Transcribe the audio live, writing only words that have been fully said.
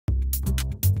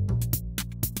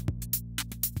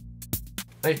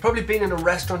Now you've probably been in a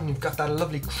restaurant and you've got that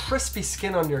lovely crispy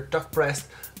skin on your duck breast,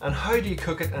 and how do you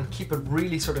cook it and keep it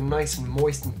really sort of nice and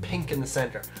moist and pink in the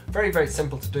center? Very, very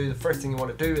simple to do. The first thing you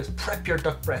want to do is prep your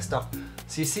duck breast up.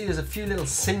 So you see there's a few little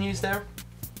sinews there.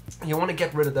 You want to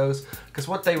get rid of those, because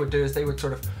what they would do is they would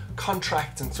sort of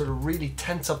contract and sort of really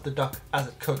tense up the duck as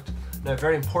it cooked. Now,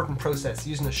 very important process,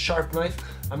 using a sharp knife.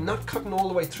 I'm not cutting all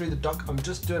the way through the duck, I'm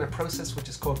just doing a process which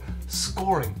is called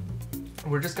scoring.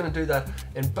 We're just going to do that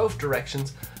in both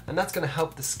directions, and that's going to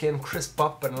help the skin crisp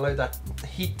up and allow that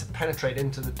heat to penetrate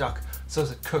into the duck so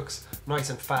as it cooks nice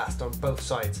and fast on both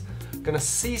sides. Going to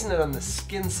season it on the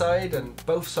skin side and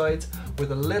both sides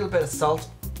with a little bit of salt,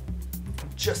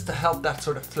 just to help that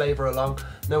sort of flavor along.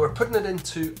 Now we're putting it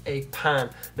into a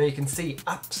pan. Now you can see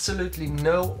absolutely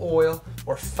no oil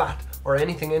or fat or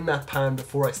anything in that pan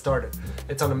before I started.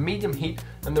 It's on a medium heat,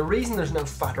 and the reason there's no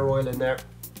fat or oil in there,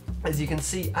 as you can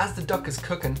see, as the duck is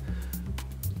cooking,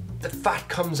 the fat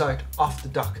comes out off the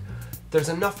duck. There's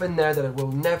enough in there that it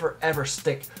will never ever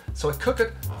stick. So I cook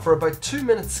it for about 2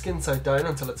 minutes skin side down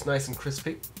until it's nice and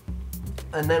crispy.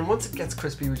 And then once it gets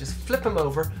crispy, we just flip him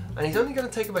over, and he's only going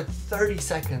to take about 30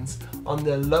 seconds on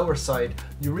the lower side.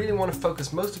 You really want to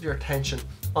focus most of your attention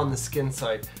on the skin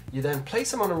side. You then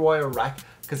place him on a wire rack,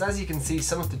 because as you can see,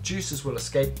 some of the juices will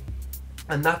escape,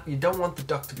 and that you don't want the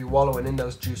duck to be wallowing in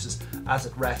those juices as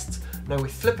it rests. Now we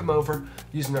flip him over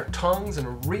using our tongs and a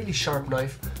really sharp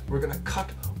knife. We're going to cut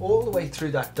all the way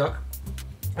through that duck.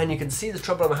 And you can see the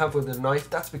trouble I have with the knife.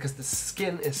 That's because the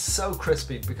skin is so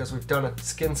crispy, because we've done it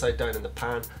skin side down in the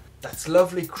pan. That's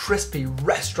lovely, crispy,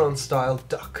 restaurant style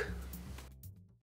duck.